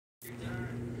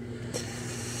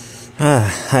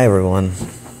Hi everyone.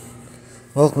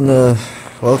 Welcome to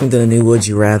the new Would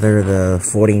You Rather, the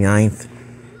 49th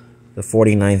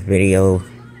video.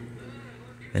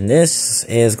 And this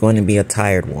is going to be a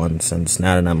tired one, since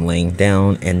now that I'm laying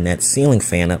down and that ceiling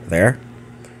fan up there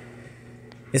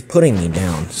is putting me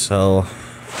down. So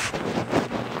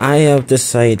I have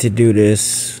decided to do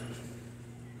this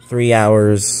 3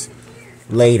 hours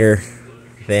later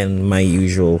than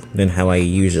how I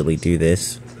usually do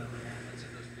this.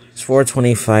 It's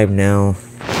 4:25 now.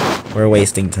 We're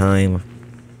wasting time.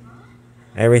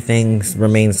 Everything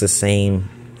remains the same.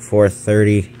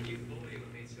 4:30.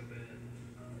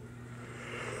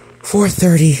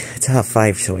 4:30. Top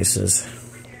 5 choices.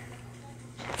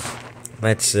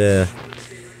 Let's get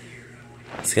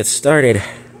started.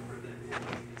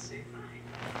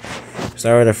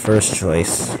 Start with the first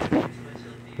choice.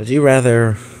 Would you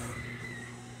rather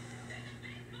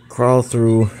crawl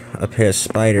through a pit of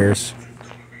spiders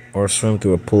or swim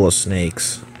through a pool of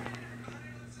snakes?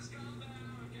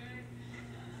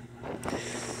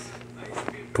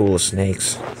 Pool of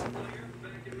snakes.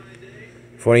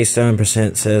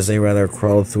 47% says they rather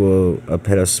crawl through a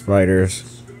pit of spiders.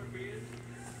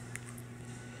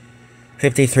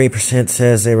 53%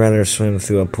 says they rather swim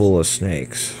through a pool of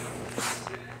snakes.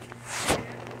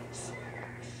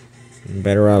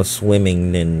 Better off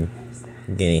swimming than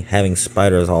having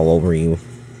spiders all over you.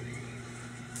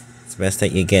 It's best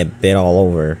that you get bit all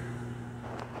over.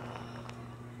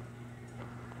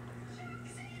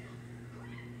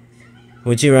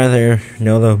 Would you rather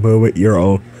know the moment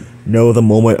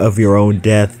of your own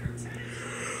death,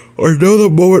 or know the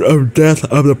moment of death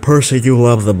of the person you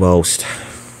love the most?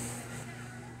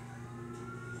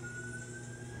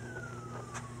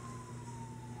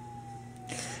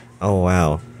 Oh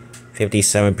wow.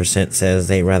 57% says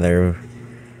they rather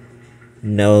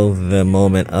know the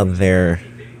moment of their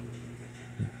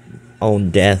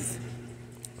own death.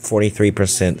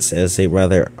 43% says they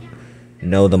rather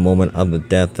know the moment of the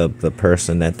death of the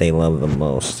person that they love the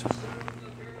most.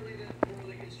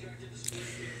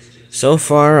 So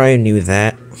far, I knew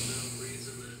that.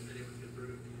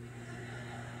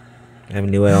 I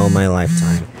knew it all my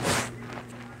lifetime.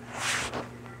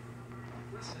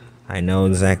 I know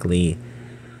exactly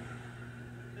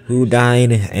who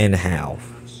died and how,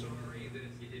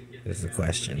 is the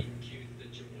question.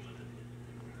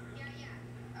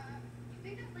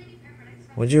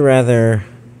 Would you rather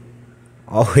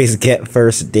always get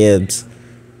first dibs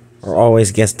or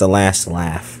always gets the last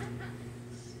laugh?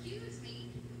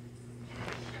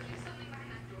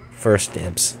 First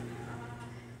dibs.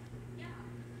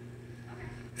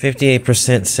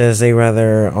 58% says they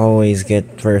rather always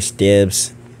get first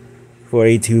dibs.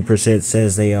 42%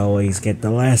 says they always get the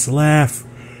last laugh.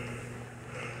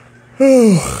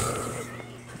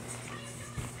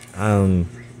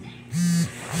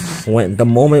 When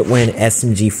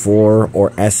SMG4 or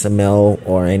SML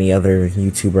or any other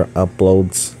YouTuber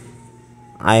uploads,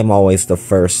 I'm always the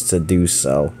first to do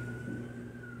so.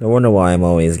 No wonder why I'm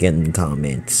always getting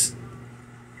comments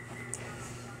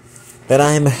that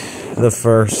I'm the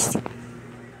first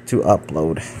to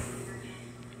upload.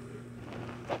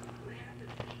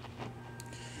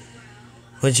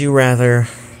 Would you rather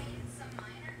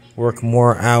work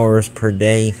more hours per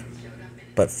day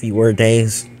but fewer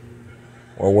days,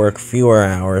 or work fewer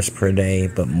hours per day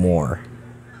but more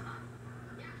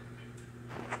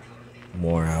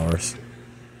hours?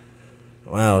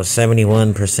 Wow,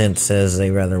 71% says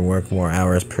they rather work more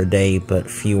hours per day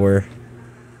but fewer.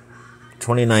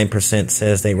 29%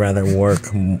 says they rather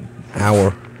work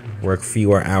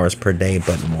fewer hours per day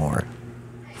but more.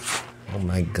 Oh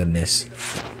my goodness.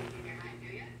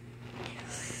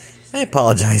 I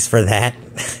apologize for that.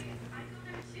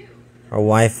 Our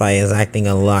Wi-Fi is acting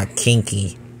a lot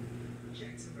kinky.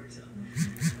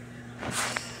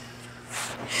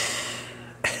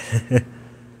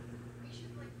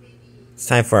 It's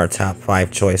time for our top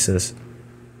 5 choices.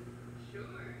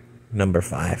 Number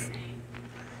 5.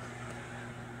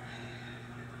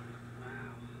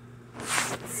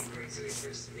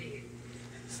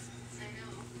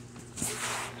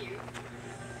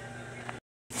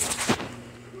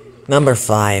 Number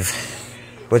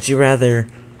 5. Would you rather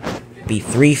be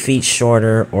 3 feet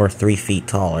shorter or 3 feet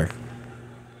taller?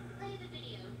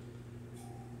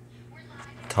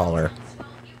 Taller.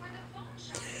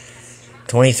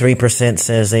 23%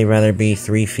 says they rather be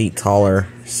 3 feet taller.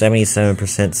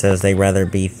 77% says they rather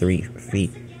be 3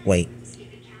 feet.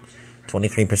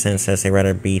 23% says they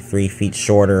rather be 3 feet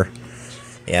shorter.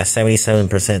 Yeah,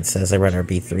 77% says they rather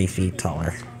be 3 feet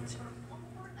taller.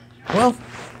 Well,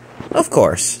 of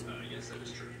course.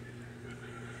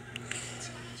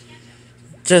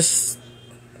 Just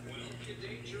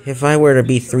If I were to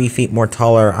be 3 feet more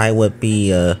taller, I would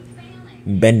be,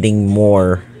 bending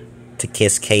more to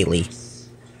kiss Kaylee.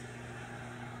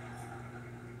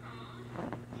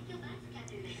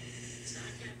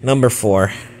 Number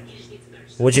 4.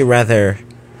 Would you rather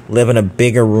live in a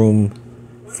bigger room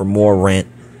for more rent,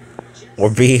 or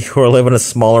live in a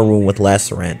smaller room with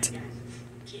less rent?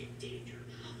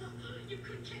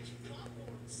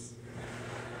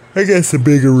 I guess a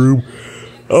bigger room.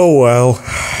 Oh well.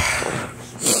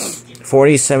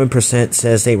 47%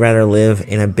 says they'd rather live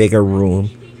in a bigger room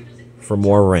for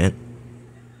more rent.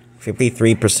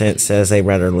 53% says they'd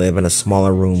rather live in a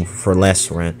smaller room for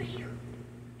less rent.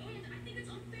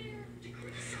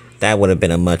 That would have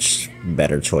been a much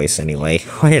better choice anyway.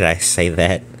 Why did I say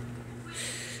that?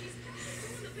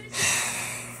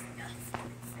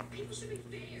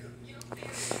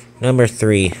 Number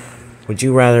 3. Would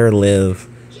you rather live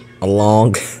a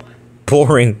long,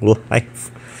 boring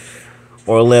life,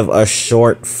 or live a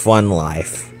short, fun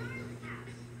life?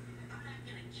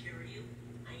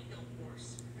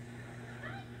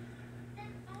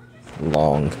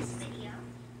 Long.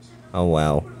 Oh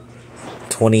well.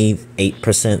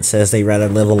 28% says they'd rather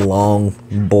live a long,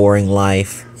 boring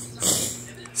life.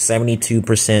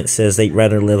 72% says they'd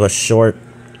rather live a short,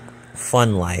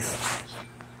 fun life.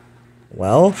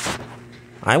 Well,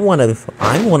 I want to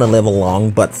live a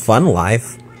long but fun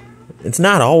life. It's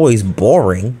not always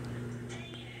boring.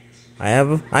 I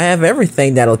have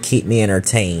everything that'll keep me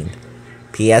entertained.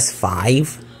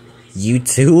 PS5,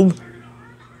 YouTube,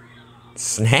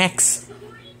 snacks,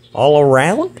 all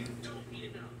around.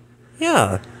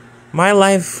 Yeah, my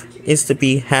life is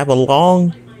to have a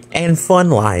long and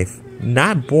fun life,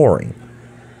 not boring.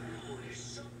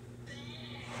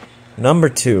 Number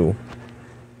 2.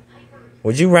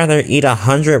 Would you rather eat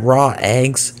 100 raw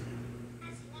eggs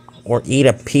or eat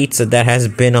a pizza that has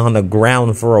been on the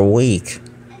ground for a week?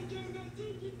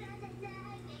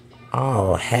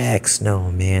 Oh, heck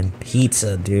no, man.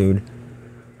 Pizza, dude.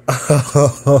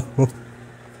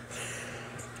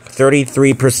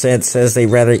 33% says they'd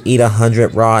rather eat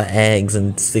 100 raw eggs,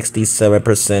 and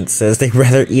 67% says they'd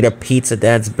rather eat a pizza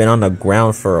that's been on the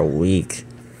ground for a week.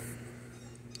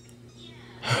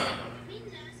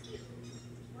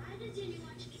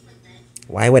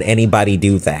 Why would anybody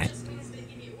do that?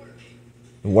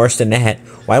 Worse than that,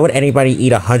 why would anybody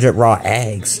eat 100 raw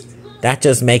eggs? That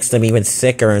just makes them even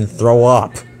sicker and throw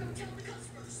up.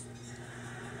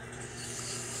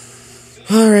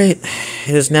 Alright,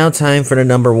 it is now time for the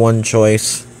number 1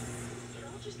 choice.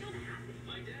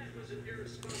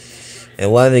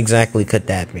 And what exactly could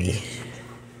that be?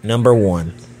 Number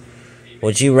 1.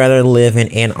 Would you rather live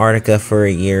in Antarctica for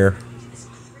a year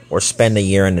or spend a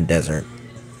year in the desert?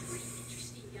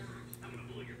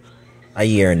 A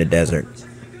year in the desert.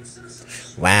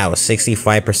 Wow,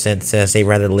 65% says they'd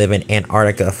rather live in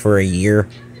Antarctica for a year.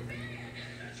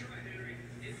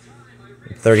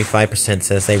 35%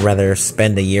 says they'd rather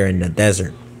spend a year in the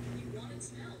desert.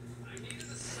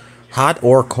 Hot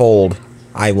or cold,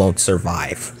 I won't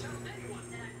survive.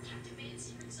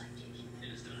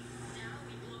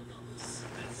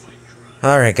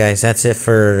 Alright guys, that's it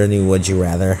for the new Would You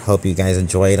Rather. Hope you guys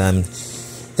enjoyed.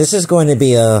 This is going to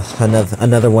be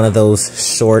another one of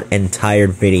those short and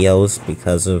tired videos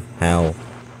because of how,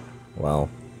 well,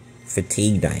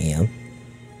 fatigued I am.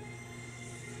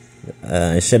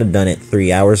 I should have done it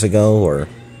 3 hours ago, or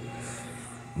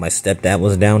my stepdad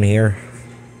was down here.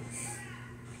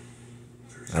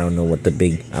 I don't know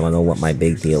what my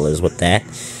big deal is with that.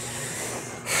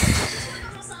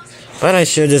 But I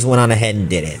should have just went on ahead and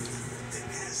did it.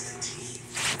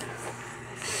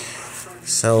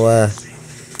 So,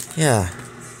 yeah.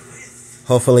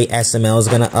 Hopefully SML is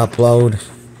gonna upload.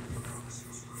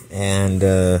 And,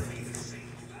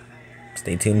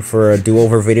 stay tuned for a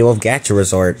do-over video of Gacha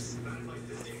Resort.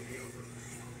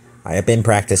 I have been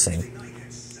practicing.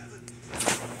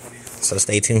 So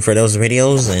stay tuned for those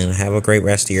videos and have a great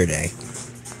rest of your day.